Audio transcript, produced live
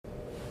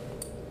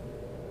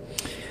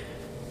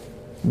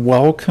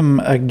Welcome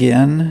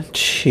again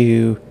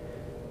to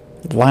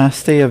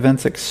Last Day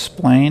Events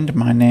Explained.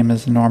 My name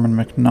is Norman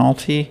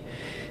McNulty,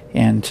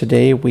 and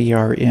today we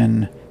are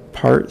in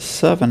part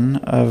 7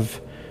 of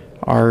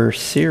our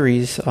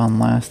series on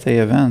Last Day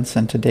Events,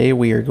 and today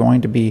we are going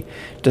to be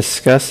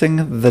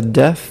discussing the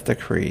death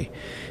decree.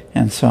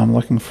 And so I'm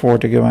looking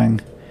forward to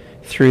going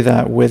through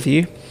that with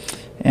you.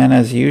 And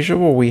as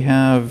usual, we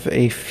have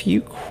a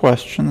few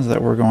questions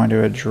that we're going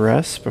to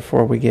address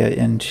before we get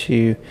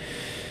into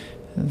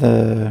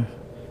the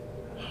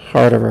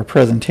heart of our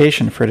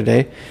presentation for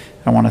today.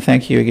 I want to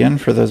thank you again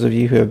for those of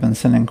you who have been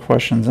sending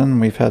questions in.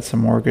 We've had some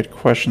more good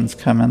questions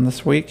come in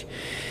this week.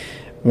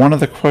 One of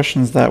the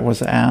questions that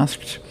was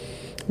asked,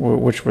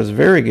 which was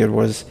very good,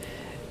 was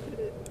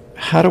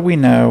how do we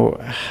know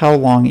how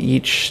long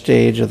each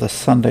stage of the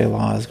Sunday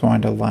law is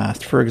going to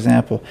last? For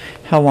example,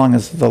 how long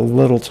is the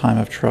little time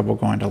of trouble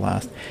going to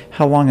last?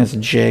 How long is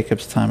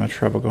Jacob's time of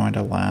trouble going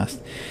to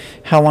last?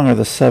 How long are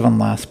the 7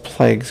 last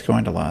plagues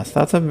going to last?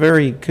 That's a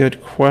very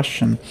good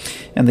question.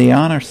 And the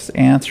honest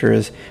answer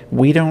is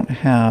we don't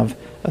have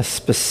a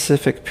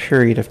specific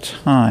period of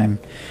time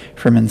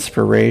from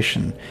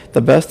inspiration.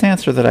 The best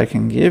answer that I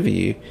can give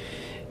you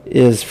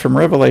is from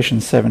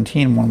Revelation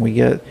 17, when we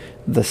get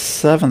the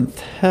 7th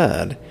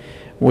head,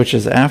 which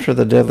is after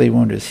the deadly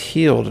wound is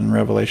healed. In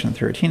Revelation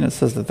 13, it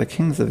says that the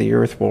kings of the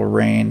earth will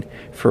reign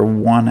for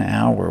 1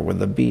 hour with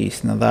the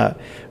beast. Now that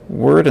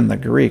word in the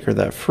Greek, or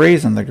that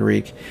phrase in the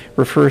Greek,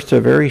 refers to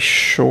a very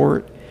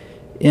short,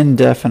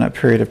 indefinite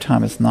period of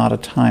time. It's not a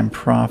time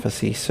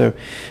prophecy. So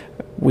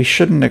we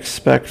shouldn't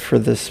expect for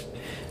this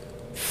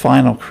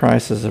final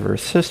crisis of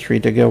Earth's history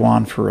to go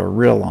on for a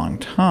real long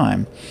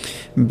time.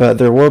 But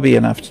there will be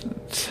enough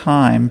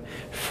time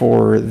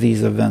for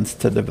these events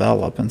to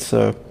develop. And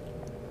so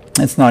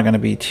it's not going to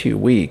be 2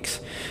 weeks,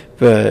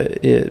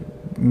 but it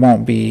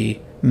won't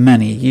be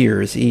many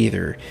years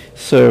either.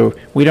 So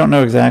we don't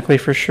know exactly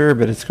for sure,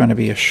 but it's going to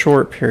be a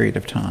short period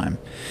of time.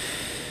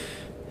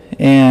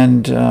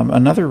 And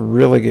another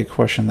really good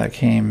question that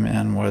came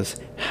in was,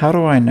 how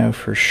do I know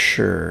for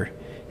sure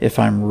if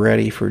I'm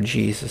ready for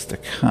Jesus to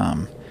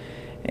come?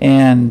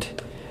 And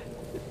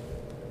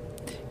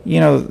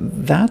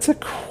that's a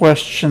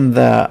question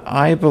that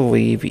I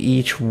believe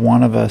each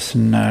one of us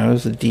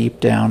knows deep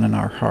down in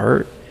our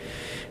heart.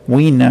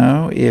 We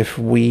know if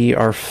we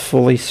are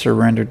fully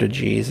surrendered to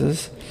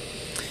Jesus.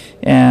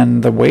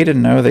 And the way to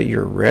know that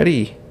you're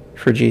ready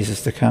for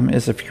Jesus to come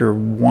is if you're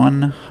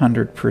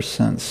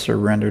 100%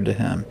 surrendered to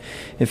Him.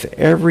 If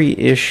every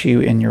issue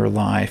in your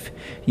life,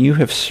 you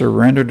have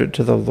surrendered it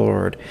to the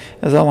Lord.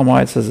 As Ellen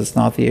White says, it's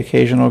not the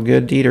occasional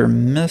good deed or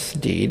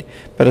misdeed,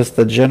 but it's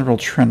the general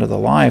trend of the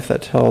life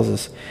that tells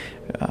us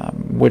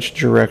which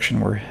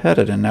direction we're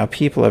headed. And now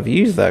people have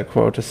used that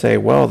quote to say,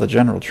 well, the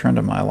general trend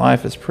of my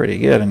life is pretty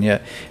good, and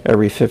yet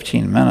every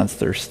 15 minutes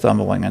they're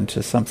stumbling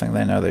into something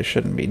they know they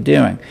shouldn't be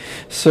doing.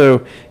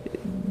 So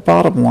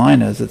bottom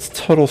line is it's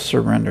total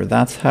surrender.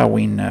 That's how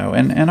we know.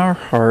 And in our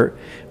heart,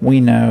 we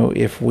know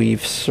if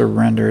we've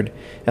surrendered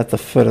at the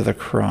foot of the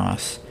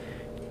cross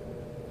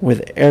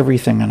with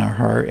everything in our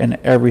heart and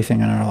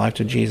everything in our life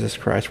to Jesus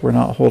Christ. We're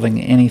not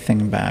holding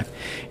anything back.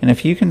 And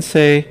if you can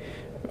say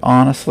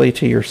honestly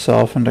to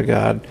yourself and to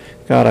God,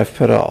 God, I've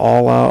put it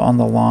all out on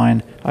the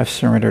line. I've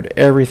surrendered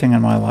everything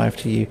in my life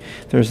to you.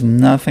 There's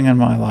nothing in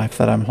my life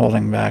that I'm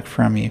holding back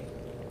from you.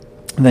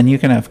 Then you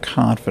can have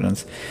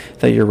confidence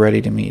that you're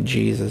ready to meet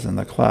Jesus in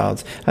the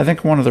clouds. I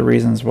think one of the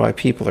reasons why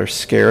people are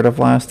scared of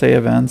last day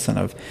events and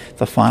of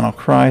the final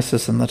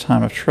crisis and the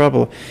time of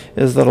trouble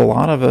is that a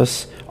lot of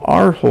us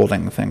are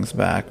holding things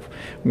back.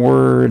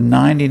 We're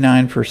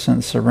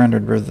 99%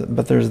 surrendered,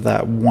 but there's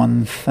that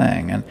one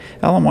thing. And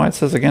Ellen White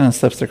says again in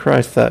Steps to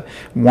Christ that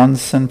one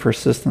sin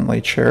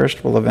persistently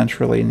cherished will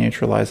eventually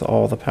neutralize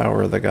all the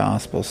power of the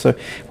gospel. So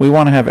we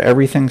want to have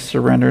everything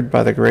surrendered.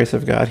 By the grace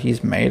of God,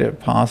 He's made it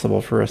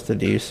possible for us to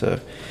do so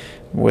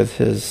with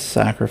His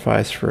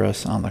sacrifice for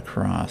us on the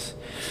cross.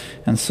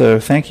 And so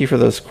thank you for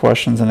those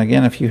questions. And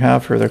again, if you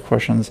have further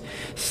questions,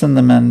 send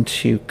them in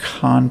to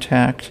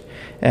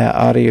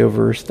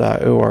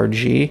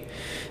contact@audioverse.org.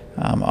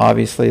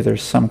 Obviously,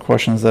 there's some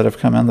questions that have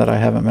come in that I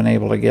haven't been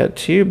able to get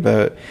to,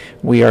 but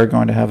we are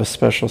going to have a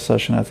special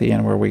session at the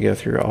end where we go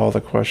through all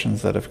the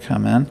questions that have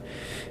come in.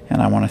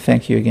 And I want to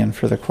thank you again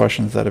for the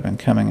questions that have been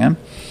coming in.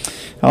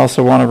 I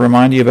also want to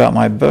remind you about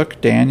my book,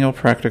 Daniel,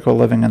 Practical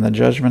Living in the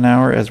Judgment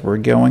Hour, as we're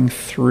going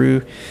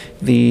through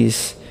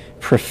these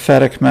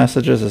prophetic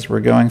messages, as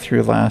we're going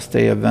through last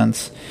day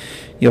events.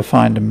 You'll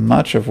find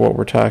much of what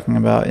we're talking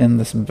about in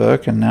this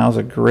book, and now's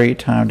a great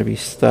time to be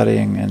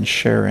studying and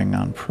sharing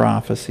on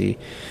prophecy.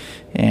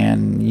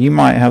 And you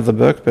might have the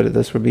book, but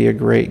this would be a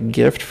great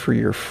gift for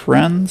your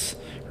friends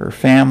or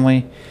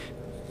family.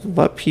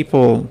 Let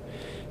people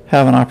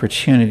have an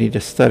opportunity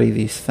to study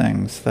these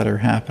things that are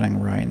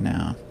happening right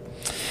now.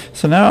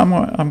 So now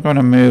I'm going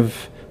to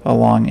move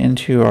along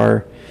into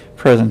our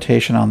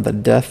presentation on the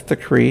death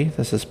decree.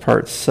 This is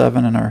part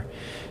 7 in our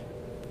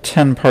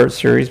 10-part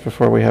series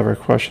before we have our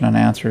question and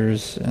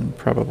answers in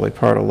probably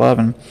part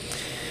 11.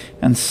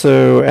 And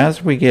so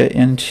as we get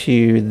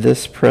into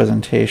this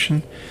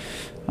presentation,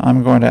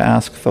 I'm going to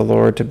ask the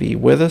Lord to be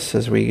with us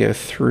as we go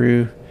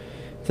through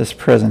this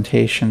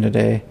presentation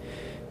today.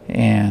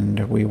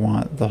 And we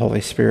want the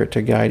Holy Spirit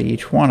to guide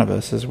each one of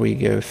us as we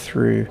go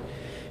through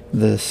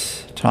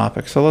this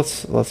topic. So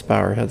let's bow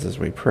our heads as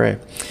we pray.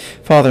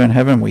 Father in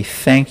heaven, we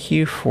thank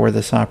you for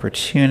this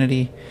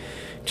opportunity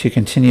to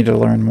continue to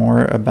learn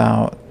more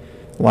about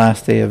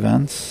last day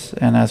events.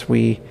 And as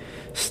we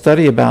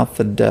study about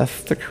the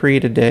death decree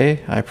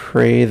today, I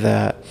pray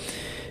that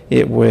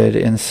it would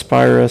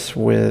inspire us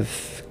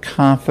with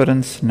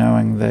confidence,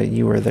 knowing that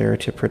you are there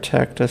to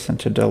protect us and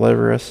to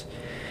deliver us.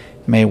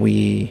 May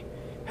we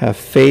have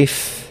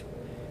faith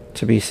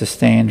to be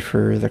sustained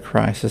for the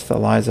crisis that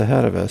lies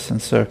ahead of us.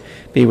 And so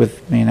be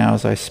with me now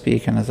as I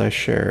speak and as I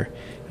share.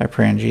 I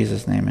pray in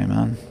Jesus' name,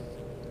 amen.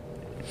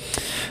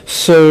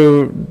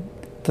 So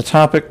the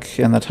topic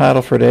and the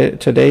title for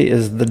today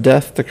is the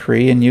death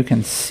decree, and you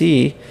can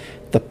see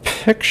the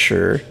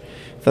picture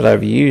that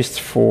I've used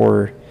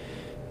for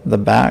the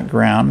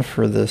background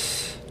for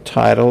this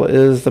title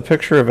is the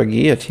picture of a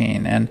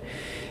guillotine, and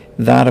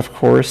that, of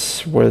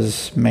course,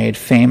 was made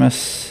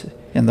famous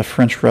in the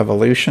French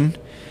Revolution.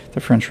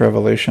 The French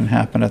Revolution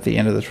happened at the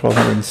end of the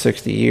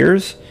 1260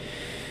 years,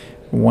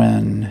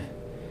 when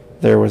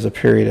there was a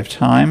period of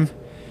time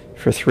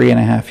for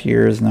 3.5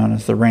 years known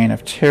as the Reign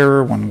of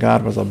Terror, when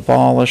God was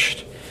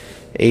abolished,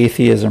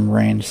 atheism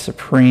reigned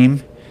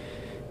supreme,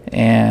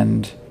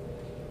 and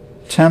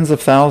tens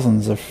of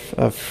thousands of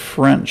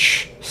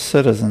French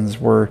citizens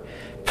were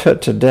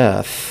put to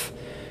death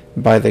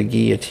by the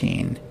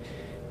guillotine.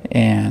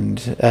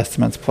 And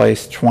estimates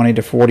place 20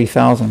 to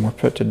 40,000 were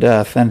put to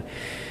death. And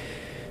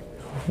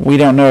we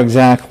don't know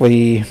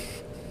exactly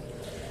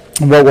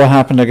what will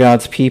happen to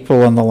God's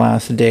people in the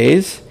last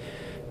days,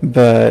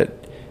 but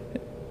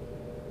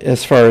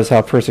as far as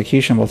how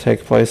persecution will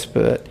take place,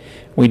 but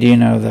we do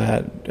know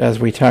that, as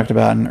we talked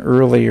about in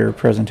earlier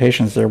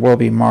presentations, there will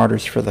be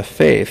martyrs for the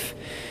faith.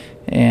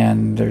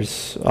 And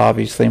there's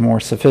obviously more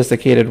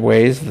sophisticated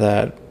ways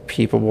that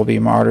people will be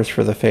martyrs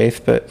for the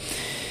faith, but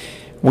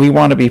we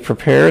want to be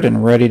prepared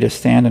and ready to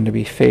stand and to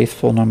be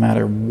faithful no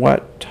matter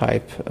what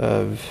type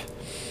of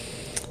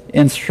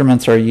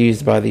instruments are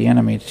used by the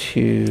enemy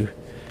to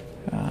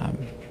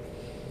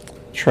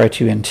try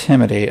to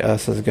intimidate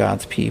us as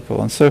God's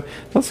people. And so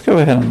let's go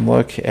ahead and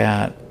look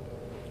at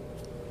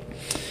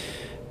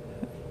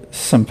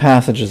some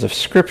passages of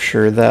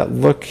Scripture that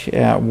look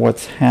at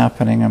what's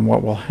happening and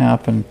what will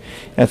happen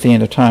at the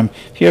end of time.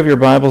 If you have your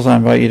Bibles, I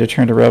invite you to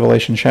turn to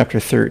Revelation chapter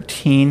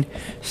 13,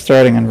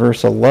 starting in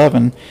verse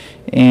 11.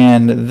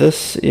 And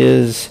this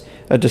is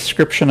a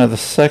description of the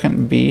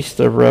second beast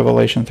of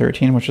Revelation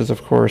 13, which is,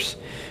 of course,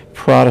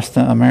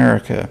 Protestant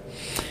America.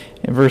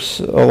 In verse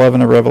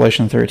 11 of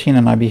Revelation 13,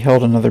 and I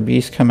beheld another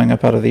beast coming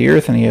up out of the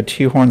earth, and he had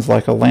 2 horns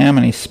like a lamb,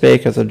 and he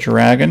spake as a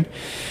dragon.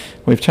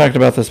 We've talked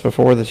about this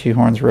before, the 2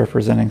 horns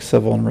representing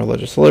civil and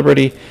religious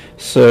liberty.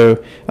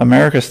 So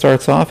America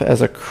starts off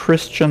as a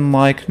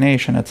Christian-like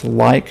nation. It's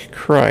like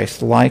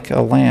Christ, like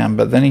a lamb.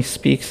 But then he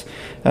speaks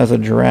as a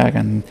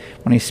dragon.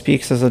 When he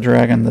speaks as a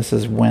dragon, this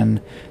is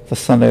when the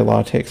Sunday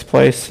law takes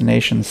place.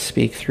 Nations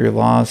speak through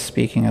laws,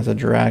 speaking as a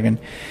dragon.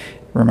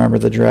 Remember,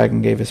 the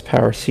dragon gave his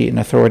power, seat, and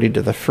authority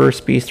to the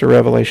first beast of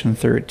Revelation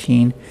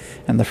 13.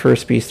 And the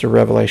first beast of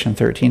Revelation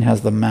 13 has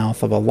the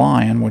mouth of a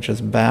lion, which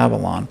is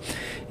Babylon.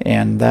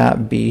 And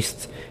that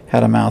beast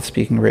had a mouth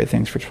speaking great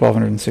things for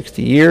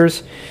 1260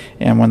 years.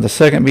 And when the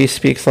second beast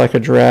speaks like a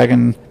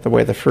dragon, the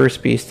way the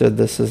first beast did,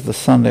 this is the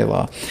Sunday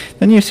law.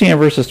 Then you see in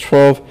verses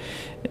 12,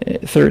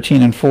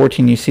 13, and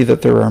 14, you see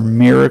that there are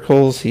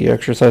miracles. He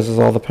exercises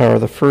all the power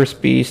of the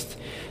first beast,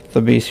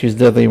 the beast whose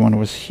deadly one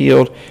was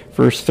healed.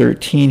 Verse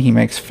 13, he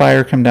makes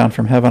fire come down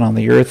from heaven on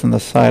the earth in the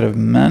sight of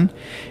men,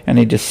 and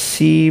he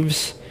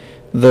deceives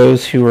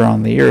those who are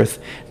on the earth.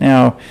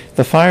 Now,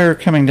 the fire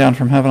coming down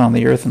from heaven on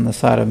the earth in the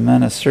sight of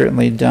men is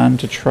certainly done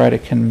to try to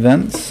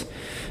convince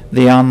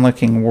the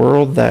onlooking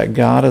world that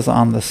God is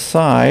on the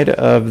side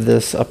of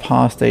this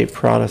apostate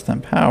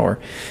Protestant power.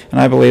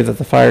 And I believe that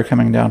the fire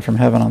coming down from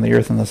heaven on the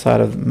earth in the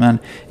sight of men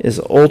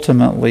is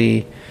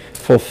ultimately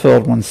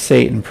fulfilled when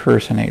Satan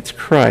personates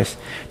Christ.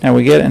 Now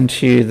we get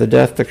into the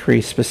death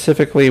decree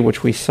specifically,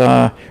 which we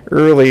saw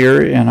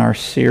earlier in our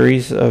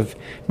series of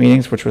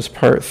meetings, which was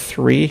part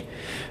 3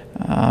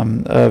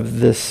 of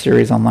this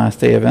series on last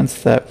day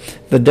events, that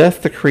the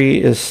death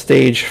decree is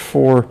stage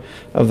 4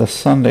 of the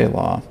Sunday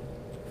law.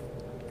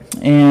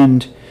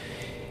 And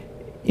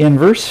in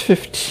verse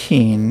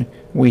 15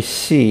 we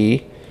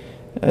see,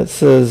 it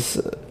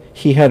says,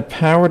 he had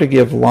power to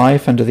give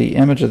life unto the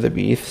image of the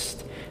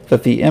beast,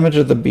 that the image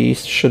of the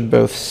beast should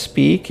both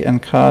speak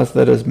and cause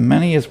that as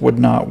many as would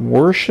not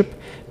worship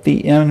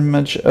the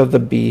image of the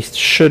beast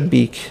should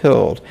be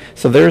killed.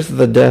 So there's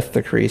the death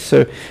decree.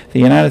 So the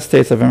United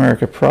States of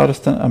America,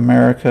 Protestant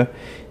America,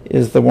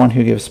 is the one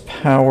who gives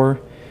power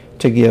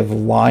to give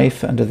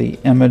life unto the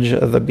image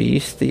of the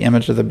beast. The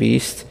image of the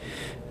beast,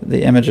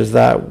 the image is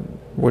that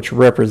which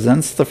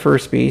represents the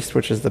first beast,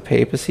 which is the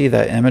papacy.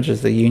 That image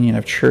is the union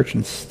of church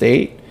and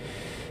state.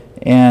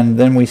 And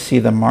then we see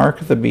the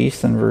mark of the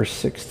beast in verse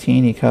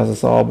 16. He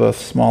causes all, both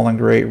small and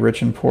great,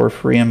 rich and poor,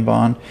 free and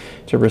bond,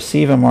 to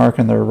receive a mark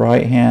in their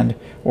right hand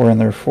or in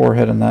their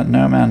forehead, and that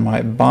no man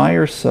might buy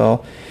or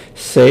sell,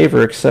 save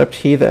or except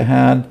he that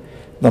had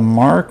the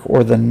mark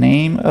or the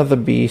name of the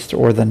beast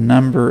or the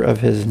number of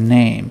his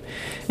name.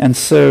 And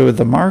so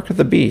the mark of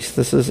the beast,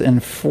 this is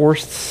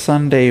enforced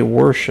Sunday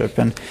worship.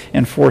 And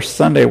enforced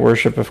Sunday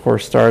worship, of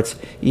course, starts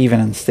even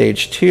in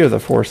stage 2 of the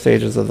 4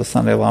 stages of the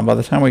Sunday law. By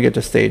the time we get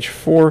to stage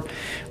 4,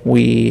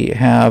 we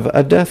have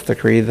a death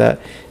decree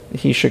that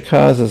he should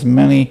cause as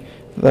many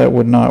that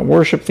would not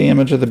worship the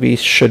image of the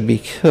beast should be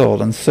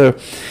killed. And so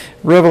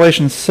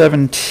Revelation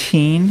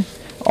 17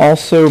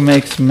 also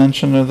makes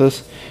mention of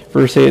this.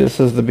 Verse 8, it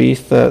says, the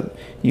beast that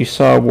you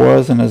saw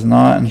was and is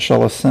not, and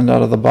shall ascend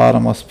out of the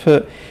bottomless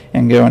pit,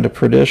 and go into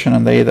perdition,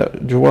 and they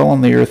that dwell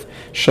on the earth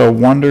shall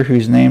wonder,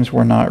 whose names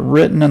were not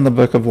written in the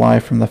book of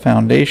life from the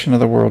foundation of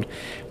the world,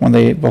 when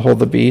they behold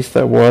the beast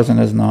that was and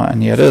is not,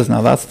 and yet is.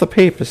 Now that's the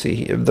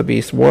papacy. If the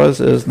beast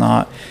was, is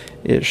not,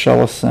 it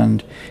shall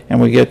ascend. And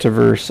we get to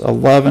verse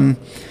 11.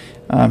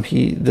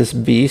 This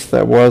beast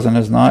that was and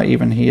is not,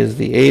 even he is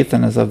the 8th,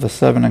 and is of the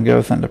 7, and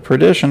goeth into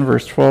perdition.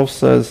 Verse 12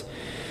 says,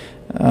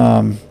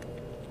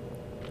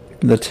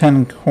 the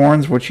 10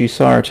 horns which ye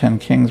saw are 10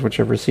 kings, which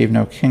have received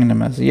no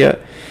kingdom as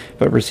yet,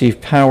 but receive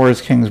power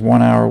as kings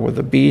 1 hour with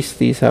the beast.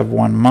 These have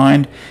one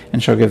mind,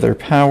 and shall give their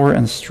power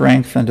and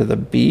strength unto the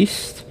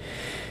beast.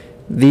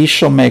 These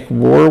shall make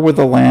war with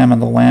the Lamb,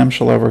 and the Lamb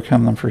shall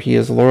overcome them, for he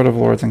is Lord of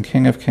lords and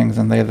King of kings,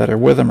 and they that are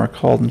with him are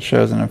called and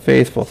chosen and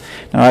faithful.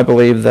 Now I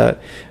believe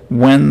that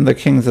when the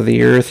kings of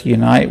the earth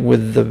unite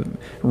with the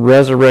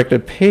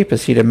resurrected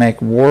papacy to make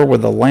war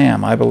with the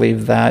Lamb, I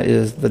believe that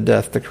is the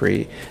death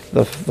decree.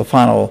 The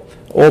final,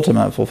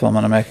 ultimate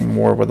fulfillment of making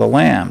war with the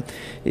Lamb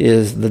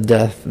is the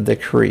death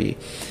decree.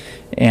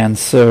 And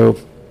so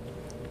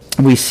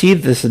we see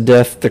this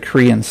death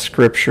decree in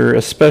Scripture,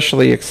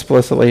 especially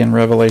explicitly in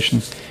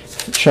Revelation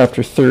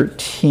chapter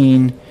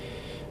 13,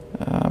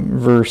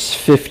 verse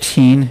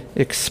 15.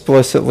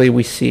 Explicitly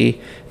we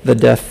see the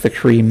death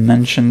decree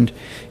mentioned.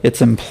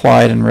 It's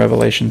implied in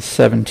Revelation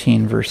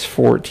 17, verse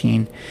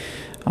 14.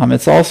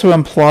 It's also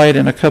implied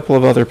in a couple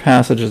of other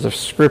passages of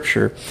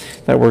Scripture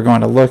that we're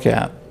going to look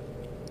at.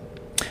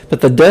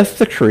 But the death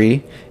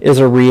decree is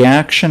a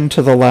reaction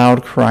to the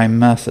loud cry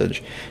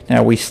message.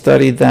 Now, we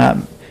studied that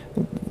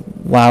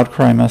loud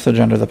cry message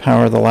under the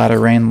power of the latter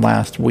rain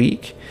last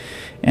week.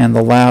 And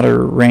the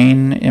latter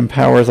rain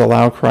empowers a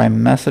loud cry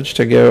message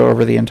to go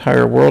over the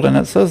entire world. And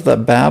it says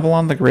that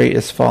Babylon the Great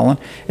is fallen.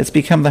 It's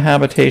become the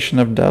habitation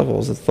of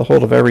devils. It's the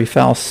hold of every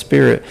foul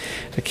spirit,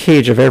 the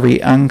cage of every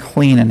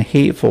unclean and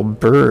hateful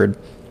bird.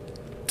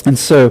 And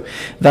so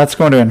that's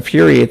going to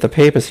infuriate the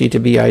papacy to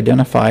be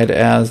identified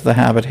as the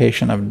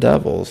habitation of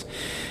devils.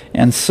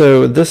 And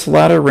so this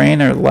latter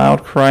rain or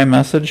loud cry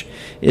message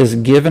is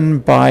given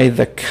by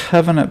the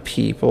covenant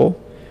people,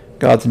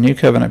 God's new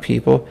covenant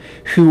people,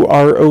 who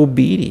are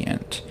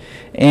obedient.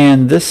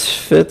 And this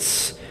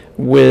fits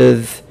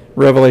with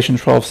Revelation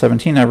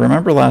 12:17. Now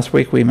remember last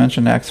week we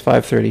mentioned Acts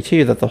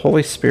 5:32 that the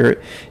Holy Spirit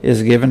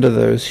is given to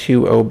those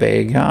who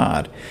obey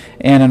God.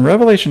 And in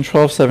Revelation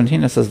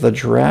 12:17 it says, the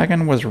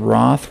dragon was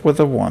wroth with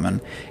the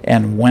woman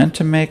and went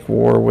to make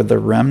war with the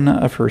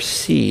remnant of her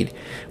seed,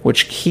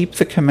 which keep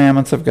the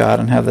commandments of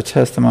God and have the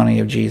testimony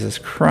of Jesus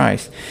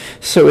Christ.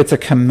 So it's a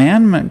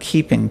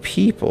commandment-keeping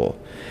people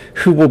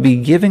who will be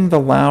giving the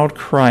loud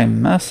cry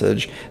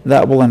message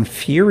that will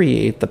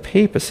infuriate the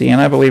papacy.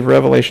 And I believe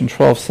Revelation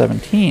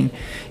 12:17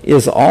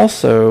 is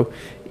also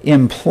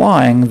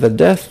implying the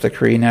death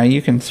decree. Now,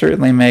 you can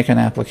certainly make an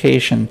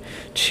application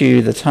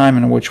to the time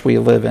in which we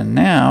live in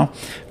now,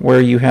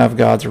 where you have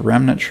God's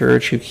remnant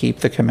church who keep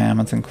the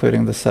commandments,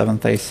 including the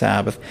seventh-day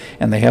Sabbath,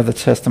 and they have the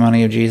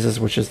testimony of Jesus,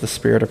 which is the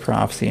spirit of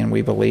prophecy, and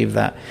we believe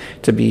that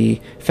to be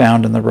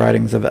found in the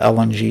writings of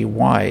Ellen G.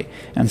 White.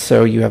 And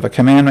so you have a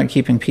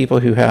commandment-keeping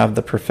people who have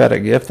the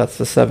prophetic gift. That's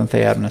the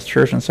Seventh-day Adventist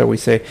Church. And so we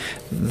say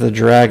the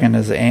dragon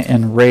is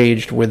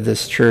enraged with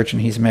this church,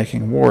 and he's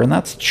making war. And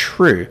that's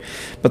true.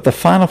 But the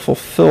final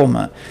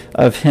fulfillment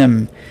of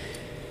him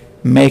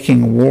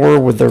making war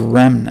with the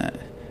remnant,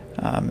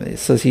 it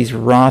says he's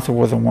wroth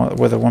with a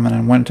woman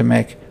and went to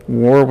make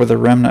war with the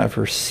remnant of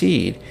her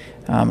seed,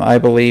 I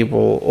believe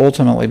will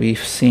ultimately be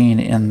seen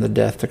in the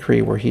death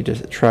decree, where he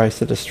tries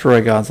to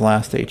destroy God's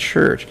last day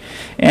church.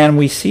 And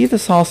we see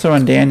this also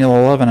in Daniel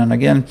 11. And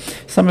again,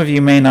 some of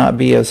you may not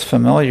be as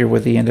familiar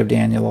with the end of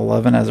Daniel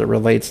 11 as it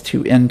relates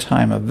to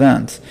end-time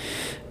events,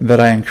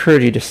 but I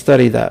encourage you to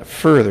study that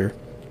further.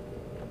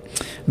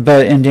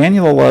 But in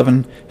Daniel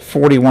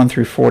 11:41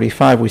 through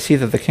 45, we see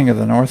that the king of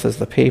the north, as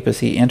the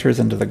papacy, enters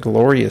into the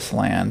glorious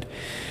land.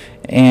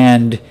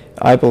 And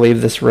I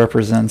believe this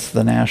represents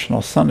the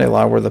national Sunday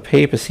law, where the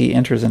papacy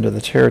enters into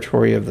the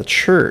territory of the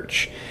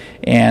church.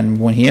 And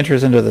when he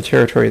enters into the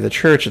territory of the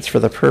church, it's for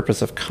the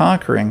purpose of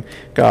conquering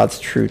God's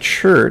true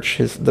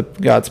church,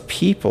 God's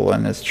people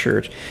in his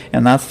church,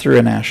 and that's through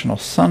a national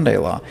Sunday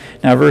law.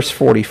 Now, verse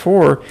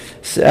 44,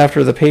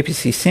 after the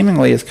papacy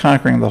seemingly is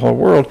conquering the whole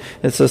world,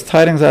 it says,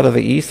 tidings out of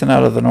the east and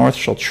out of the north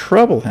shall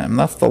trouble him.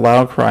 That's the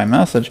loud cry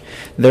message.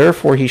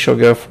 Therefore he shall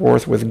go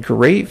forth with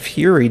great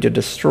fury to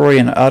destroy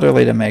and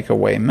utterly to make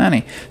away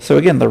many. So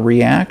again, the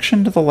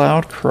reaction to the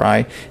loud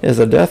cry is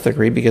a death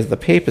decree, because the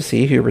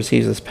papacy, who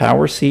receives its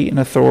power, seat, and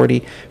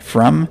authority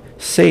from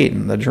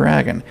Satan, the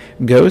dragon,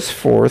 goes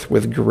forth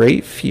with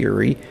great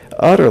fury,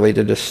 utterly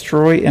to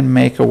destroy and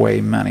make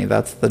away many.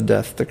 That's the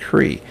death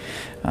decree,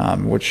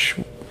 which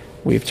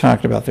we've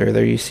talked about there.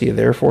 There you see,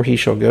 therefore he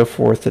shall go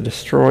forth to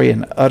destroy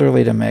and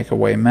utterly to make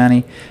away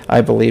many.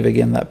 I believe,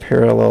 again, that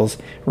parallels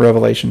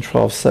Revelation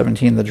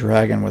 12:17. The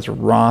dragon was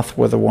wroth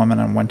with a woman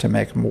and went to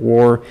make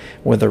war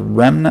with a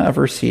remnant of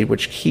her seed,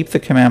 which keep the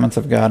commandments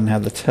of God and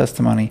have the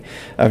testimony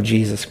of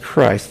Jesus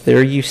Christ.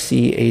 There you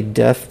see a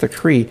death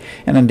decree.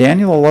 And in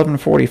Daniel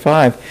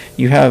 11:45,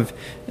 you have,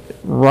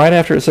 right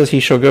after it says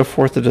he shall go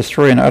forth to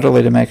destroy and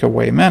utterly to make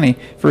away many,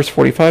 verse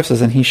 45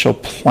 says, and he shall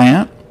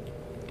plant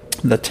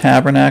the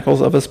tabernacles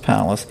of his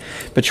palace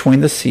between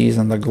the seas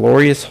and the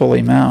glorious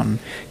holy mountain.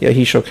 Yet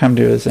he shall come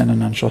to his end, and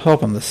none shall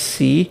help him. The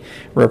sea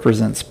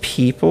represents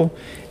people,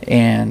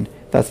 and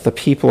that's the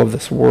people of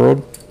this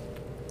world.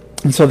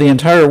 And so the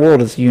entire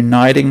world is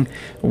uniting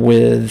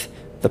with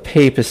the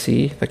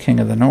papacy, the king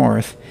of the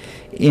north,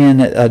 in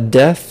a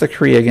death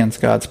decree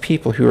against God's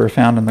people who are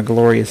found in the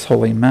glorious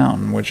holy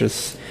mountain, which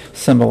is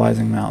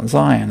symbolizing Mount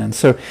Zion. And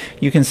so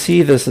you can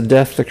see this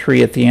death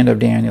decree at the end of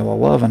Daniel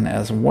 11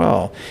 as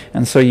well.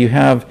 And so you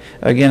have,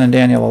 again, in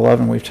Daniel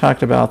 11, we've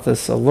talked about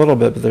this a little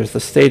bit, but there's the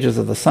stages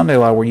of the Sunday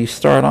law where you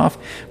start off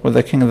with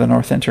the king of the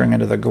north entering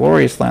into the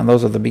glorious land.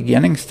 Those are the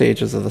beginning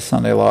stages of the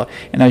Sunday law.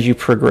 And as you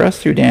progress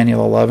through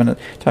Daniel 11, it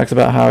talks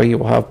about how you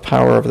will have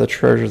power over the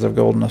treasures of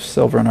gold and of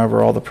silver and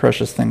over all the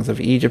precious things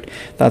of Egypt.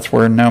 That's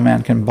where no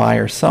man can buy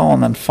or sell.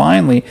 And then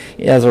finally,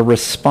 as a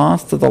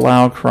response to the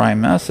loud cry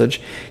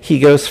message, he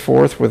goes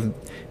forth with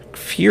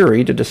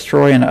fury to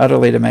destroy and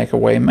utterly to make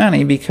away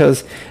many,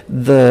 because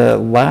the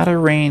latter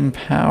rain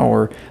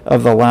power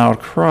of the loud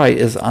cry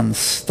is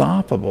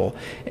unstoppable,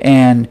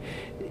 and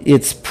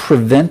it's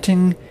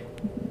preventing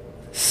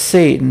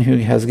Satan, who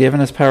has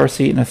given his power,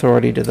 seat, and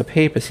authority to the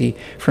papacy,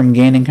 from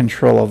gaining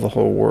control of the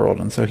whole world.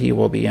 And so he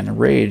will be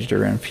enraged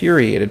or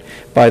infuriated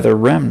by the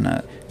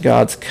remnant,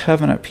 God's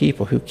covenant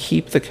people who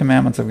keep the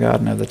commandments of God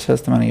and have the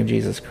testimony of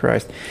Jesus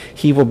Christ.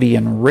 He will be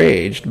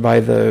enraged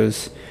by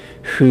those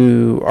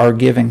who are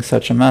giving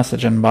such a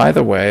message. And by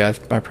the way,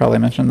 I probably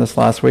mentioned this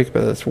last week,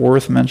 but it's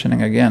worth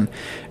mentioning again.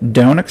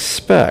 Don't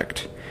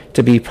expect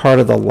to be part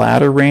of the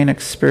latter rain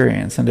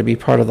experience and to be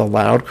part of the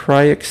loud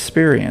cry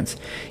experience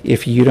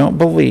if you don't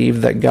believe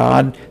that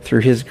God,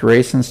 through his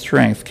grace and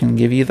strength, can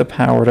give you the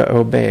power to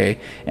obey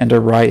and to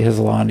write his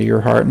law into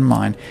your heart and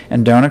mind.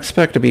 And don't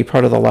expect to be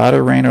part of the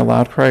latter rain or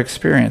loud cry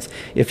experience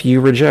if you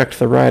reject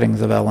the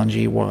writings of Ellen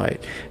G.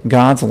 White.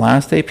 God's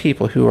last day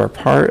people who are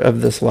part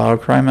of this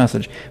loud cry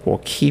message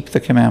will keep the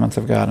commandments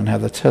of God and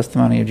have the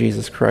testimony of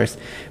Jesus Christ,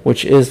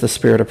 which is the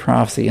spirit of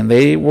prophecy. And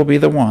they will be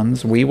the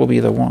ones, we will be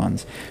the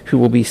ones, who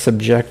will be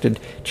subjected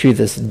to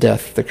this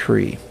death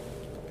decree.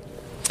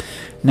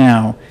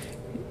 Now,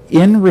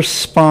 in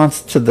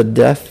response to the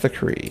death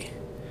decree,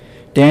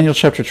 Daniel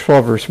chapter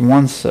 12 verse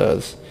 1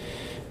 says,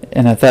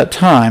 and at that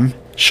time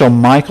shall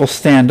Michael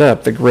stand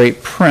up, the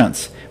great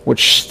prince,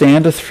 which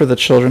standeth for the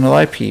children of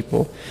thy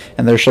people,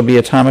 and there shall be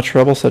a time of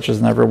trouble such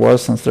as never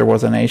was since there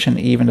was a nation,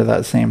 even to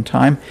that same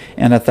time.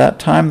 And at that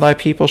time thy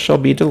people shall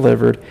be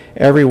delivered,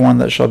 every one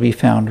that shall be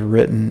found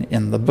written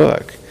in the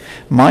book.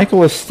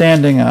 Michael is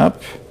standing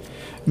up,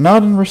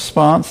 not in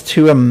response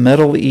to a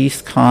Middle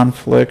East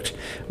conflict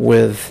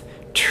with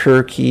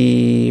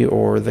Turkey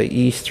or the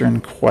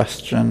Eastern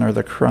question or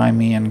the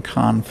Crimean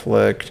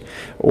conflict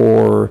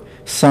or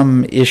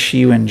some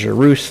issue in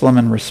Jerusalem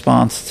in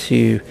response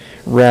to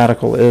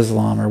radical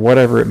Islam or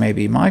whatever it may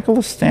be. Michael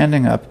is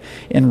standing up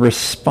in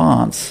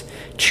response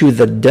to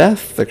the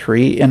death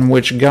decree in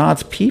which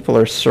God's people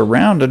are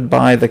surrounded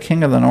by the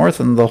king of the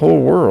north and the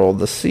whole world,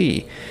 the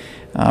sea.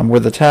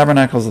 With the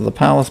tabernacles of the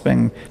palace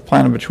being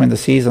planted between the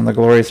seas and the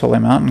glorious holy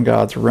mountain,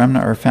 God's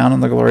remnant are found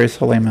in the glorious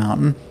holy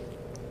mountain.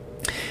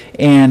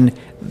 And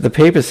the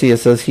papacy, it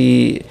says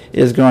he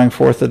is going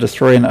forth to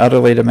destroy and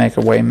utterly to make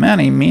away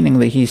many, meaning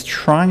that he's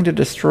trying to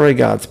destroy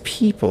God's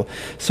people.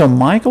 So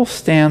Michael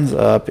stands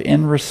up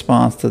in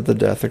response to the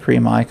death decree.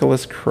 Michael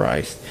is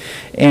Christ.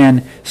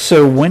 And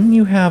so when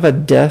you have a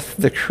death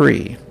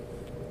decree,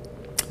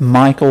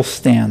 Michael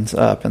stands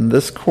up. And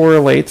this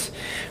correlates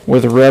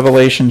with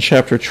Revelation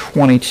chapter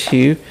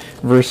 22,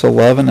 verse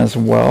 11 as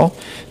well.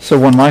 So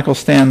when Michael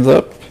stands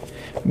up,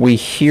 we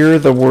hear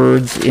the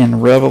words in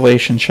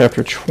Revelation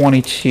chapter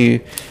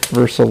 22,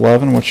 verse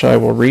 11, which I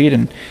will read,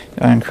 and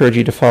I encourage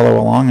you to follow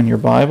along in your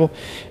Bible,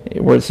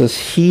 where it says,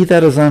 "He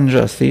that is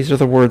unjust," these are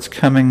the words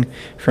coming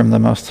from the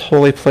most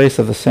holy place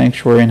of the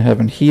sanctuary in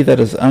heaven, "He that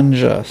is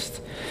unjust,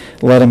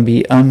 let him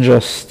be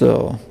unjust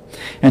still.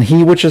 And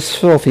he which is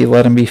filthy,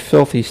 let him be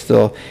filthy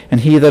still.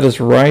 And he that is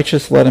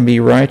righteous, let him be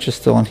righteous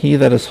still. And he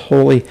that is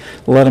holy,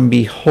 let him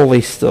be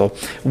holy still.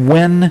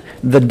 When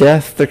the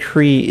death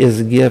decree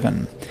is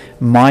given,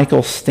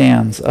 Michael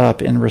stands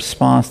up in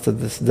response to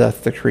this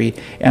death decree,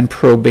 and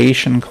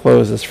probation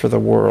closes for the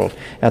world.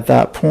 At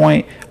that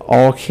point,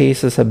 all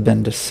cases have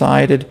been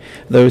decided.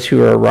 Those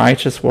who are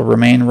righteous will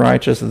remain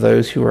righteous.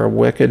 Those who are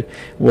wicked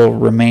will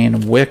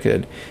remain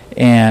wicked.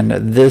 And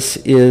this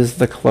is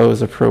the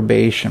close of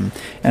probation.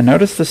 And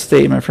notice the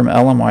statement from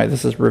Ellen White.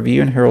 This is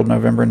Review and Herald,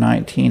 November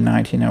 19,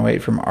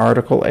 1908, from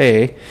Article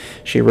A.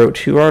 She wrote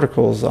 2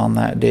 articles on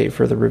that date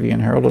for the Review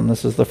and Herald, and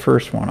this is the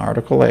first one,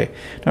 Article A.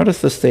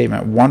 Notice the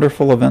statement,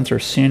 wonderful events are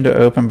soon to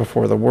open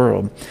before the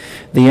world.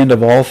 The end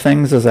of all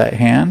things is at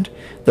hand.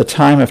 The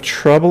time of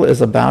trouble is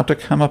about to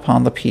come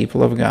upon the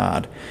people of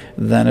God.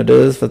 Then it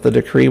is that the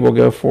decree will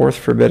go forth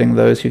forbidding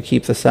those who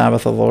keep the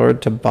Sabbath of the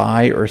Lord to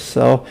buy or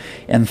sell,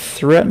 and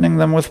threatening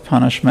them with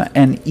punishment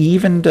and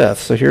even death.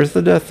 So here's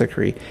the death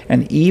decree.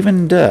 And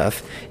even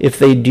death if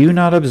they do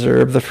not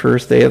observe the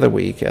first day of the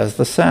week as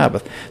the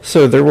Sabbath.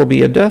 So there will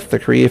be a death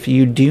decree if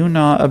you do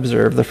not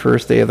observe the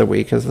first day of the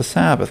week as the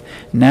Sabbath.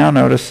 Now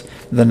notice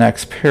the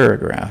next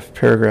paragraph.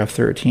 Paragraph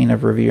 13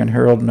 of Review and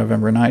Herald,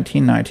 November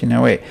 19,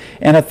 1908.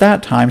 And at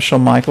that time shall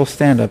Michael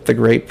stand up, the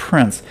great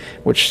prince,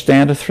 which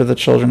standeth for the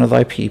children of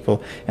thy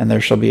people, and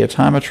there shall be a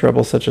time of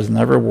trouble such as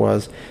never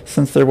was,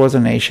 since there was a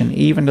nation,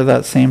 even to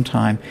that same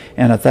time.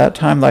 And at that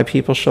time thy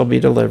people shall be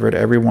delivered,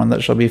 every one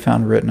that shall be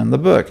found written in the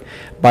book.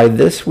 By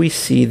this we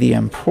see the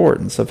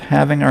importance of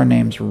having our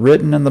names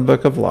written in the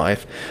book of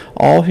life.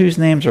 All whose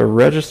names are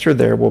registered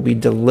there will be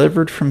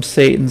delivered from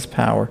Satan's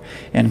power,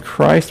 and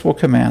Christ will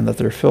command that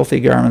their filthy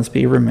garments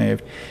be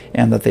removed,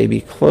 and that they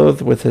be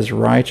clothed with his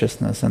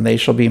righteousness. And they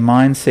shall be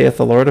mine, saith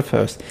the Lord of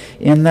hosts,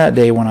 in that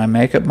day when I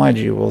make up my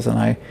jewels, and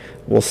I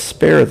will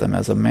spare them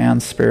as a man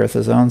spareth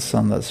his own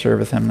son that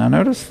serveth him. Now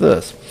notice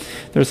this.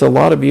 There's a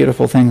lot of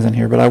beautiful things in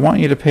here, but I want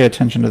you to pay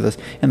attention to this.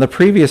 In the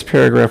previous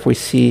paragraph, we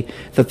see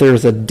that there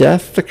is a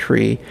death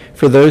decree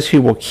for those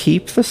who will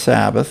keep the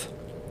Sabbath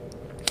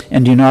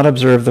and do not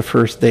observe the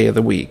first day of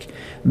the week.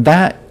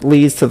 That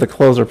leads to the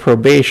close of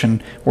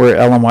probation, where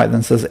Ellen White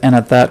then says, and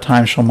at that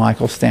time shall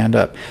Michael stand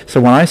up. So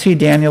when I see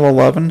Daniel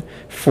 11,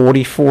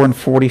 44 and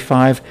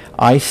 45,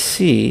 I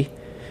see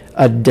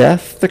a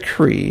death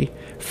decree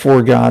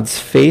for God's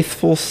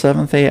faithful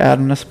Seventh-day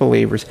Adventist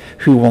believers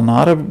who will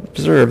not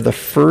observe the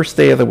first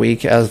day of the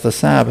week as the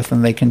Sabbath,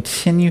 and they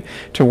continue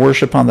to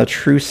worship on the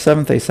true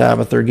Seventh-day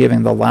Sabbath. They're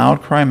giving the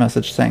loud cry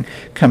message saying,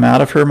 come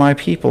out of her, my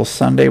people.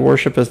 Sunday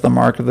worship is the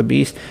mark of the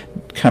beast.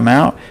 Come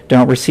out.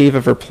 Don't receive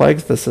of her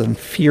plagues. This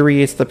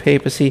infuriates the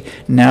papacy.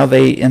 Now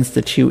they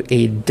institute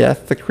a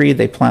death decree.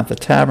 They plant the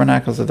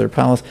tabernacles of their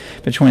palace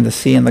between the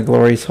sea and the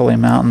glorious holy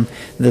mountain.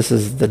 This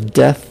is the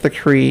death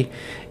decree,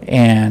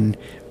 and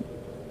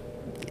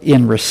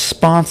in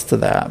response to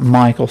that,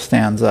 Michael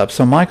stands up.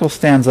 So Michael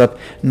stands up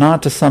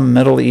not to some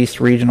Middle East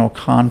regional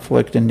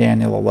conflict in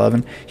Daniel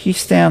 11. He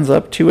stands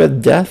up to a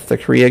death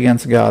decree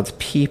against God's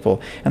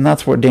people. And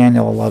that's what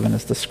Daniel 11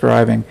 is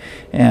describing.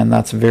 And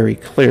that's very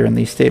clear. And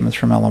these statements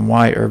from Ellen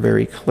White are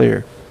very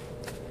clear.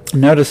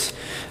 Notice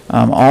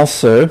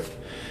also,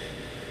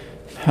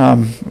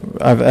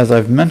 as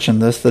I've mentioned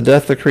this, the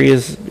death decree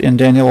is in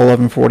Daniel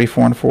 11,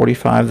 44 and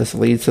 45. This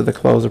leads to the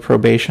close of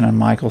probation and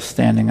Michael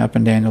standing up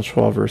in Daniel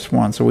 12, verse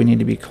 1. So we need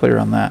to be clear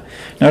on that.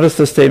 Notice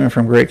the statement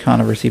from Great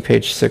Controversy,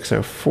 page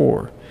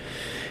 604.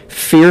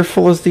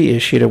 Fearful is the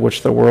issue to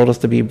which the world is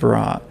to be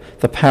brought.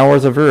 The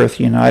powers of earth,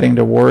 uniting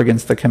to war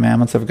against the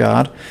commandments of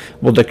God,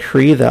 will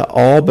decree that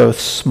all, both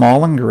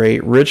small and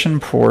great, rich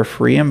and poor,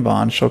 free and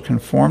bond, shall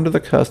conform to the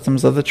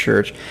customs of the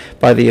church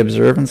by the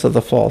observance of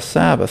the false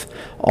Sabbath.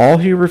 All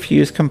who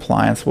refuse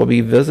compliance will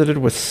be visited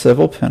with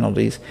civil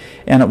penalties,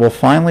 and it will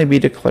finally be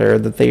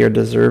declared that they are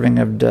deserving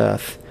of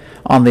death.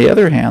 On the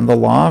other hand, the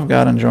law of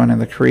God enjoining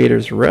the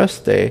Creator's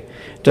rest day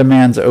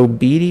demands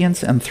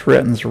obedience and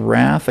threatens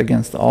wrath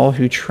against all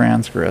who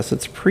transgress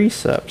its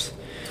precepts.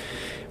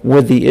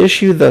 With the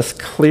issue thus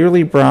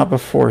clearly brought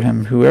before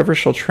him, whoever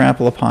shall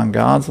trample upon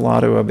God's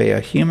law to obey a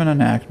human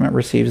enactment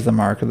receives the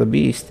mark of the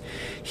beast.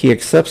 He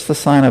accepts the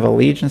sign of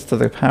allegiance to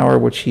the power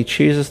which he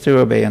chooses to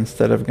obey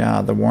instead of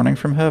God. The warning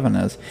from heaven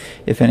is,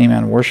 if any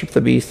man worship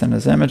the beast in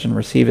his image and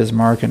receive his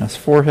mark in his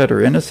forehead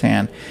or in his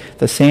hand,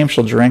 the same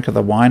shall drink of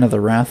the wine of the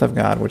wrath of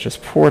God, which is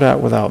poured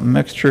out without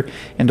mixture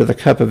into the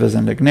cup of his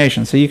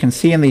indignation. So you can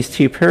see in these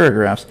two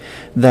paragraphs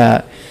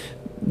that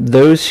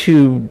those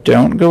who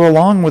don't go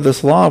along with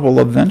this law will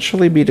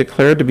eventually be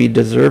declared to be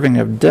deserving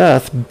of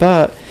death,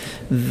 but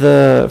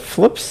the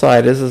flip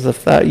side is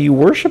if that you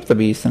worship the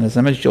beast in his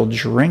image, you'll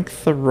drink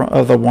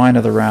of the wine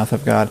of the wrath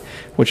of God,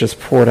 which is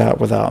poured out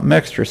without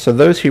mixture. So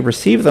those who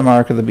receive the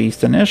mark of the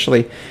beast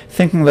initially,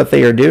 thinking that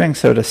they are doing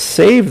so to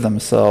save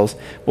themselves,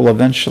 will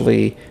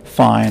eventually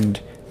find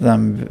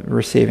them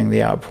receiving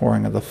the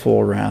outpouring of the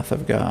full wrath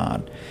of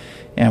God.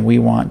 And we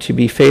want to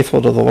be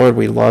faithful to the Lord.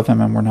 We love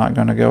him, and we're not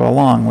going to go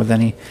along with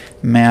any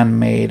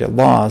man-made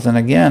laws. And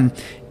again,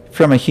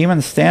 from a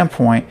human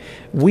standpoint,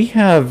 we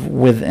have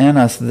within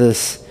us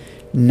this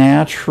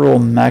natural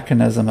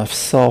mechanism of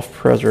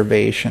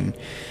self-preservation.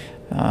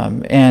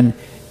 And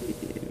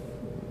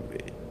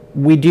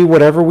we do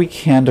whatever we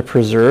can to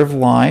preserve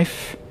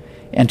life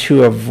and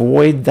to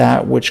avoid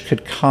that which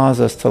could cause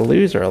us to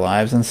lose our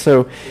lives. And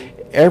so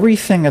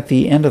everything at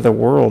the end of the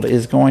world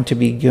is going to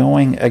be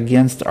going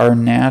against our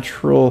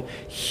natural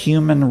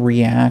human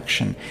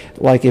reaction.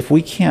 Like if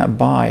we can't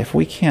buy, if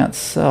we can't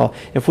sell,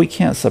 if we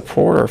can't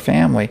support our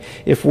family,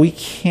 if we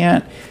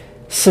can't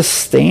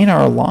sustain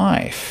our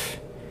life,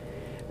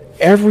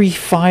 every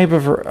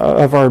fiber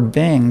of our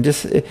being,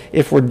 just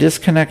if we're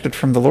disconnected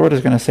from the Lord, is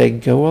going to say,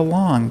 go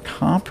along,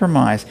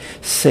 compromise,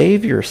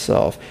 save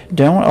yourself.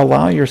 Don't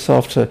allow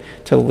yourself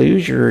to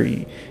lose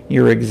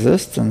your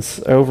existence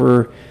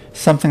over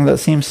something that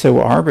seems so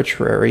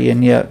arbitrary.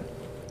 And yet,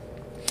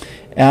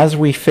 as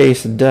we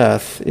face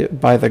death,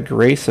 by the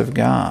grace of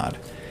God,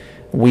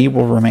 we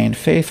will remain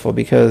faithful,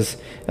 because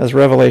as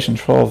Revelation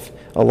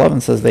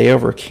 12:11 says, they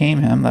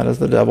overcame him, that is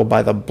the devil,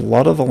 by the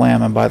blood of the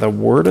Lamb and by the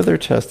word of their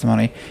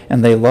testimony,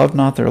 and they loved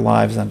not their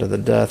lives unto the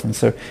death. And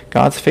so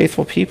God's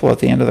faithful people at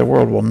the end of the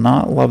world will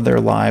not love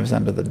their lives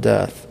unto the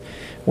death.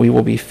 We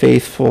will be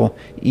faithful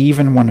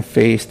even when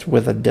faced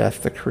with a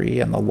death decree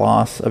and the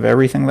loss of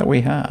everything that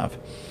we have.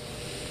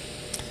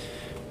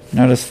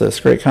 Notice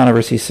this, Great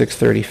Controversy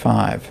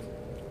 635.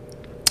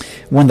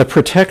 When the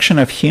protection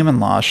of human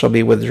law shall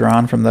be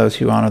withdrawn from those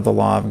who honor the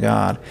law of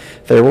God,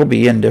 there will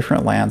be in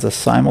different lands a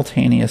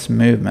simultaneous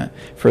movement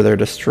for their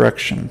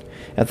destruction.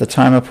 At the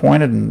time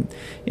appointed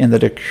in the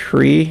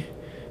decree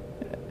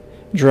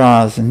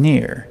draws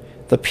near,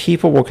 the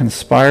people will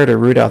conspire to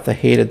root out the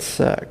hated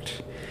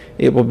sect.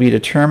 It will be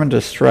determined to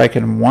strike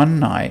in one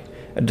night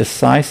a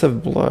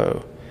decisive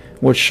blow,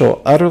 which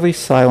shall utterly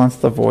silence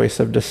the voice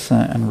of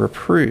dissent and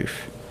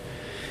reproof.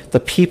 The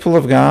people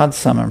of God,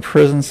 some in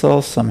prison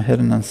cells, some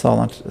hidden in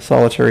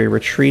solitary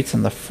retreats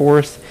in the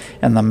forest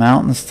and the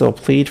mountains, still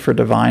plead for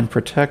divine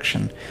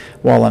protection,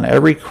 while in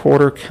every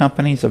quarter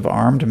companies of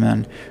armed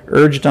men,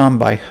 urged on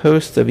by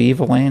hosts of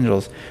evil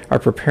angels, are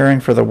preparing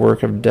for the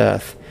work of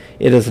death.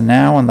 It is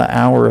now in the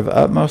hour of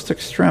utmost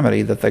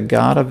extremity that the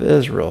God of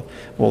Israel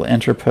will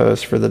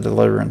interpose for the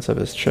deliverance of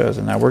his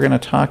chosen. Now we're going to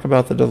talk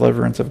about the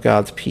deliverance of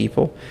God's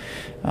people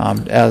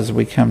as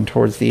we come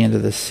towards the end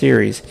of this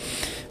series.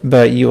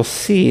 But you'll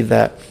see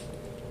that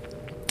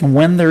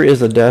when there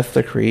is a death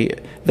decree,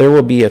 there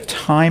will be a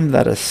time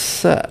that is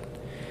set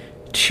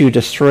to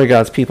destroy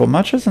God's people,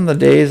 much as in the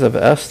days of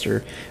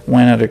Esther,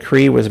 when a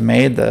decree was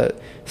made that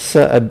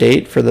set a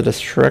date for the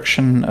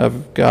destruction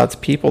of God's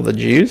people, the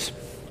Jews.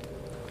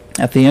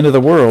 At the end of the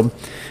world,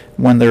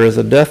 when there is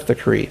a death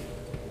decree,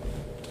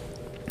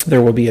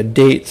 there will be a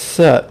date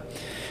set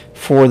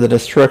for the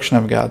destruction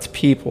of God's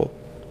people.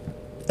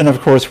 And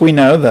of course, we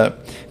know that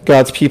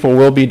God's people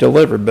will be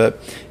delivered, but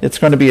it's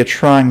going to be a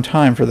trying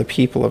time for the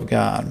people of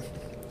God.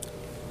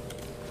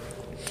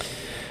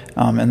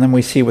 And then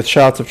we see with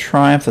shouts of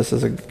triumph, this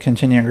is a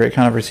continuing Great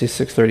Controversy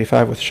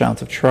 635, with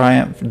shouts of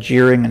triumph,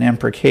 jeering, and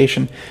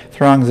imprecation,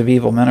 throngs of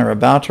evil men are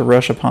about to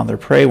rush upon their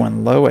prey,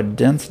 when lo, a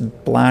dense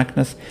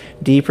blackness,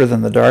 deeper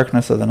than the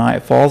darkness of the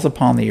night, falls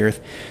upon the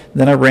earth.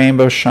 Then a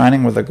rainbow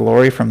shining with a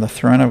glory from the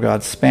throne of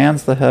God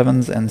spans the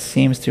heavens and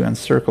seems to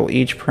encircle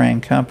each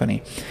praying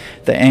company.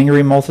 The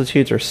angry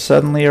multitudes are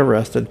suddenly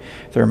arrested.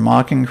 Their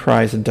mocking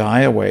cries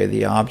die away.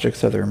 The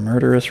objects of their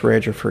murderous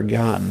rage are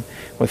forgotten.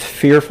 With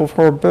fearful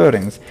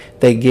forebodings,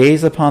 they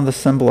gaze upon the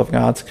symbol of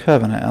God's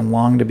covenant and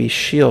long to be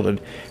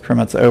shielded from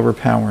its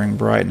overpowering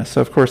brightness.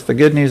 So, of course, the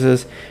good news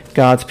is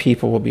God's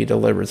people will be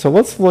delivered. So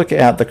let's look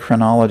at the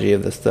chronology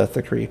of this death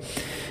decree.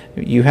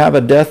 You have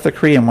a death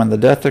decree, and when the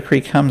death decree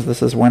comes,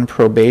 this is when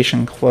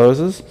probation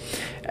closes.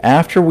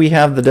 After we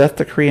have the death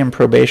decree and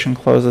probation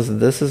closes,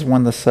 this is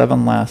when the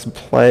 7 last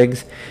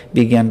plagues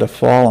begin to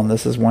fall, and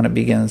this is when it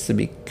begins to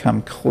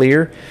become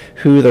clear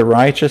who the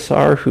righteous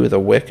are, who the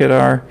wicked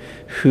are,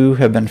 who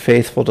have been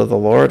faithful to the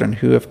Lord, and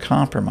who have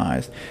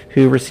compromised,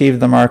 who received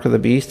the mark of the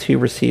beast, who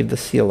received the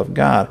seal of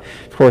God.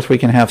 Of course, we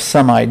can have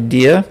some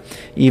idea,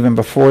 even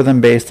before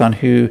them, based on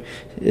who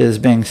is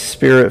being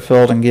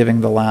spirit-filled and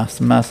giving the last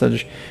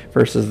message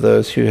versus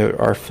those who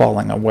are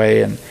falling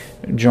away and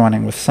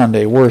joining with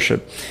Sunday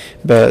worship.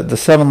 But the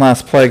 7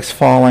 last plagues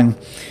falling,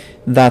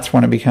 that's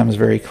when it becomes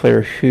very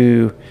clear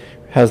who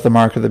has the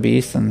mark of the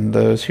beast and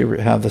those who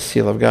have the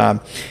seal of God.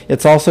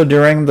 It's also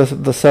during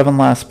the 7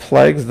 last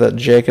plagues that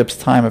Jacob's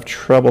time of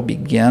trouble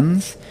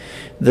begins.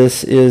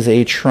 This is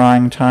a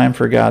trying time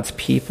for God's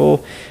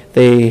people.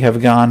 They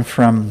have gone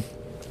from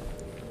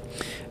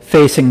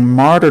facing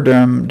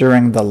martyrdom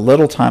during the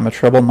little time of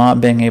trouble,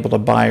 not being able to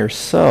buy or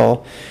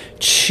sell,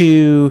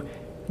 to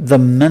the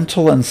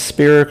mental and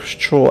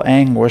spiritual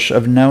anguish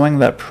of knowing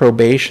that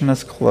probation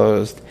is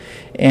closed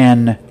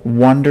and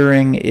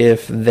wondering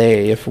if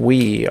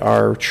we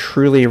are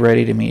truly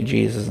ready to meet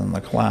Jesus in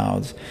the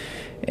clouds.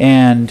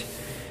 And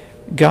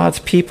God's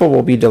people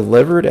will be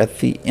delivered at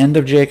the end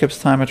of Jacob's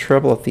time of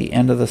trouble, at the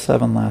end of the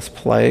 7 last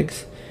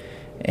plagues.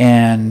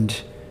 And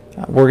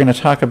We're going to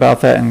talk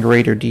about that in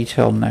greater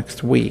detail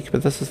next week,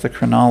 but this is the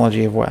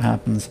chronology of what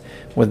happens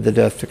with the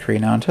death decree.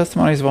 Now, in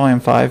Testimonies,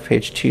 Volume 5,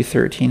 page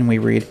 213, we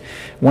read,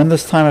 "When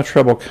this time of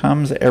trouble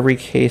comes, every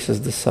case is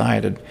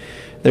decided.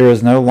 There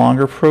is no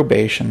longer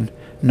probation,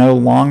 no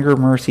longer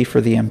mercy for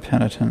the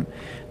impenitent.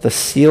 The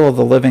seal of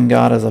the living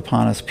God is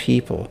upon his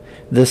people.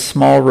 This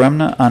small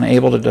remnant,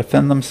 unable to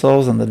defend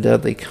themselves in the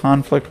deadly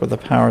conflict with the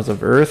powers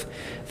of earth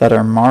that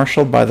are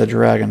marshaled by the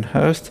dragon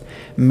host,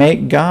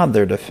 make God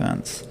their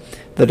defense.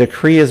 The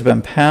decree has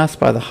been passed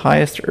by the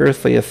highest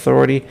earthly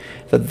authority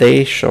that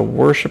they shall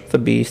worship the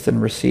beast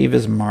and receive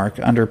his mark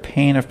under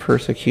pain of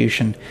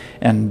persecution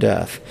and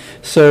death."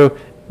 So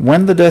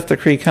when the death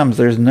decree comes,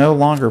 there's no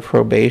longer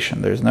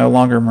probation. There's no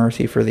longer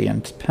mercy for the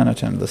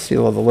impenitent. The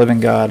seal of the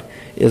living God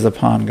is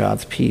upon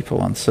God's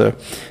people. And so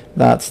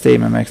that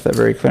statement makes that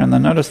very clear. And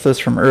then notice this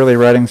from early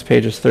writings,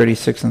 pages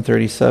 36 and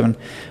 37.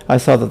 "I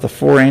saw that the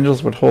 4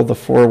 angels would hold the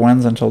 4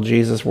 winds until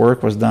Jesus'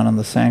 work was done in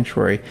the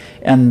sanctuary.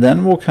 And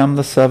then will come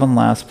the 7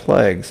 last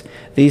plagues.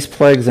 These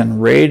plagues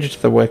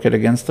enraged the wicked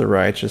against the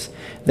righteous.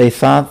 They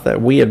thought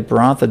that we had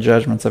brought the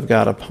judgments of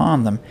God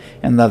upon them,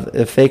 and that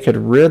if they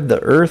could rid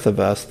the earth of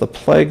us, the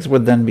plagues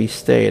would then be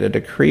stayed. A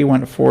decree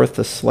went forth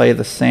to slay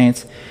the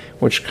saints,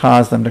 which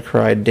caused them to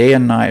cry day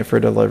and night for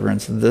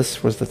deliverance.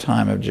 This was the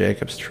time of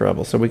Jacob's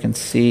trouble." So we can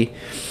see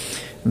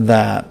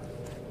that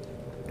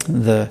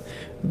the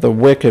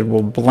wicked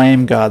will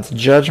blame God's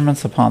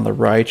judgments upon the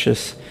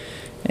righteous,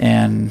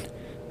 and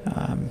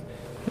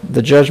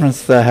the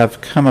judgments that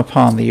have come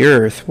upon the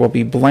earth will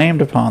be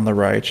blamed upon the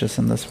righteous,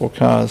 and this will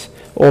cause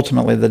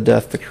ultimately the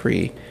death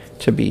decree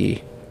to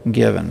be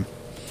given.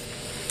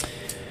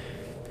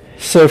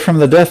 So from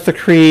the death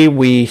decree,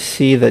 we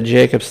see that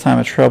Jacob's time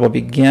of trouble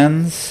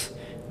begins.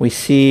 We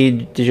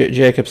see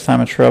Jacob's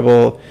time of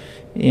trouble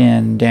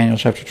in Daniel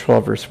chapter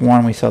 12, verse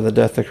 1. We saw the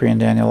death decree in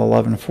Daniel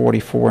 11,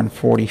 44 and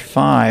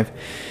 45.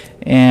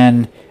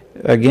 And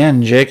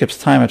again, Jacob's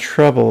time of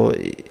trouble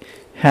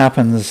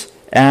happens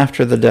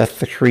after the death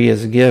decree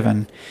is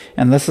given.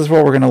 And this is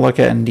what we're going to look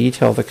at in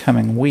detail the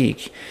coming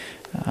week.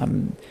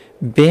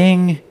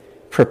 Being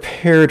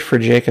prepared for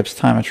Jacob's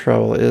time of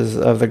trouble is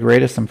of the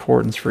greatest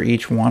importance for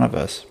each one of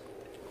us.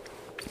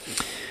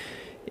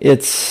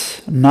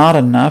 It's not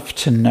enough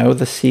to know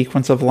the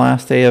sequence of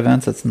last day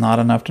events. It's not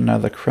enough to know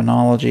the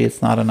chronology.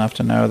 It's not enough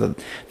to know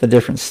the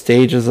different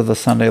stages of the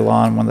Sunday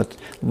law and when the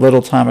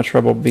little time of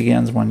trouble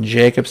begins, when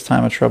Jacob's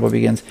time of trouble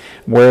begins,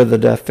 where the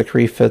death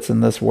decree fits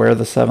in this, where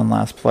the 7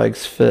 last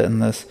plagues fit in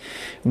this.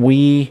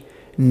 We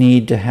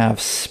need to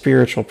have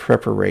spiritual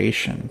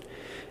preparation.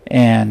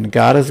 And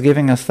God is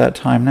giving us that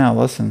time now.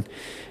 Listen,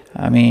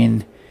 I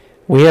mean,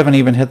 we haven't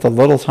even hit the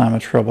little time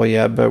of trouble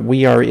yet, but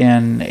we are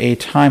in a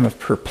time of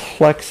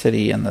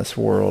perplexity in this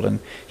world, and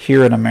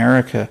here in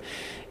America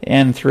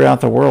and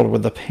throughout the world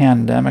with the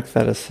pandemic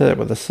that has hit,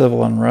 with the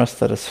civil unrest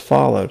that has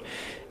followed.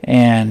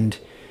 And,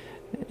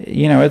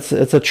 you know, it's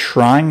a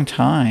trying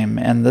time,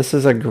 and this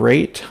is a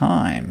great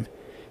time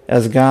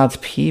as God's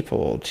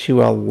people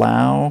to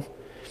allow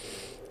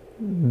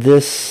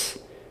this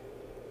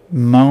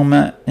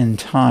moment in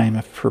time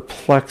of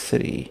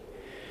perplexity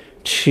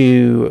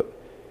to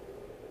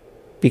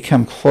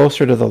become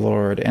closer to the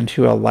Lord and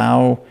to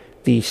allow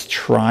these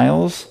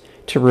trials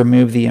to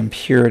remove the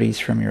impurities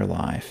from your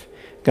life.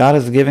 God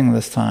is giving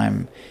this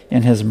time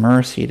in his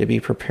mercy to be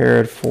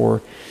prepared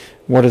for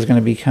what is going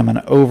to become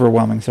an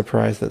overwhelming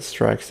surprise that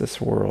strikes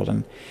this world.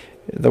 And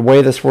the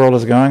way this world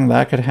is going,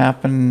 that could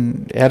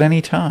happen at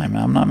any time.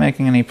 I'm not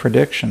making any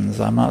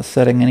predictions. I'm not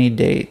setting any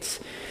dates.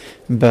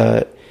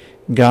 But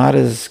God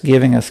is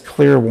giving us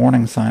clear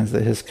warning signs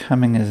that his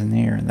coming is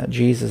near and that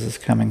Jesus is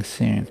coming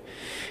soon.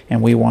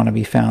 And we want to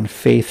be found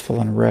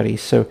faithful and ready.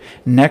 So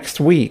next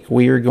week,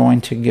 we are going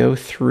to go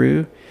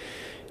through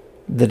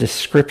the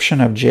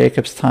description of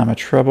Jacob's time of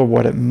trouble,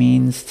 what it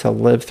means to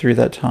live through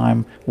that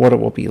time, what it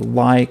will be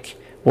like,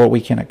 what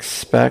we can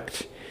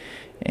expect.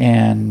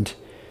 And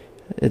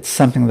it's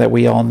something that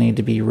we all need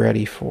to be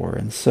ready for.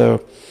 And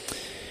so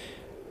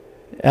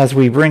as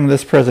we bring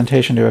this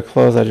presentation to a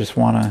close, I just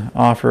want to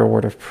offer a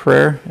word of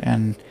prayer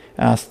and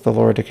ask the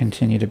Lord to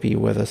continue to be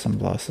with us and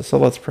bless us. So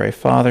let's pray.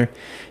 Father,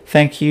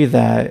 thank you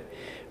that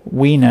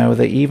we know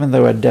that even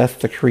though a death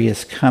decree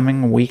is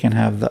coming, we can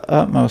have the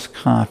utmost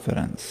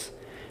confidence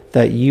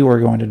that you are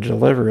going to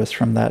deliver us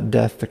from that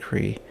death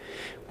decree.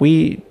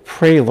 We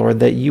pray, Lord,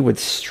 that you would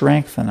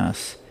strengthen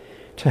us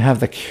to have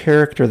the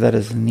character that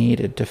is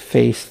needed to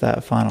face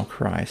that final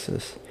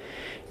crisis.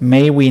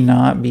 May we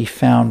not be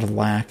found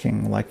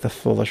lacking like the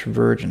foolish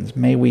virgins.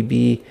 May we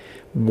be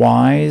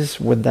wise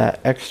with that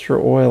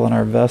extra oil in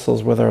our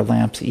vessels with our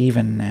lamps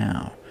even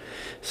now,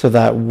 so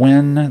that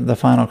when the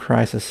final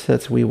crisis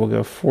hits, we will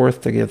go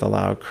forth to give the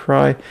loud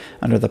cry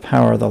under the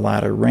power of the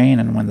latter rain,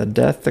 and when the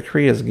death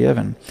decree is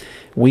given,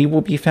 we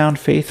will be found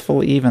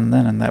faithful even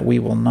then, and that we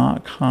will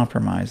not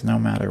compromise no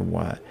matter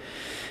what.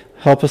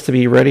 Help us to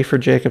be ready for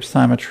Jacob's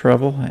time of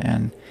trouble,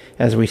 and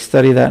as we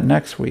study that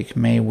next week,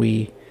 may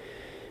we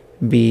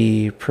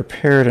be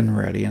prepared and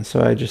ready. And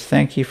so I just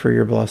thank you for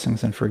your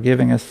blessings and for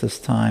giving us this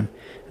time.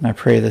 And I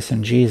pray this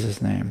in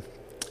Jesus' name.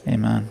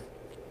 Amen.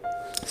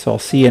 So I'll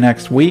see you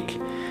next week.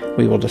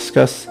 We will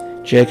discuss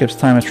Jacob's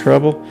time of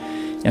trouble.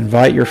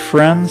 Invite your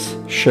friends,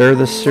 share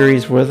this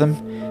series with them,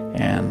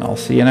 and I'll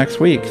see you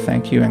next week.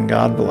 Thank you and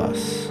God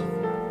bless.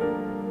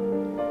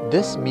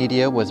 This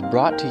media was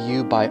brought to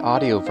you by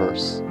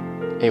Audioverse,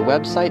 a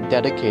website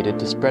dedicated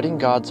to spreading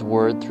God's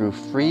Word through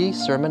free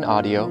sermon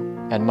audio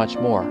and much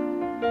more.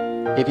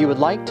 If you would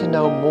like to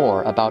know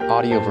more about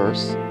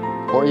Audioverse,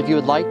 or if you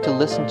would like to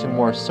listen to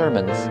more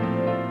sermons,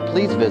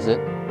 please visit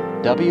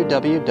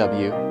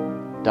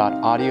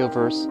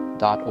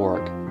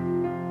www.audioverse.org.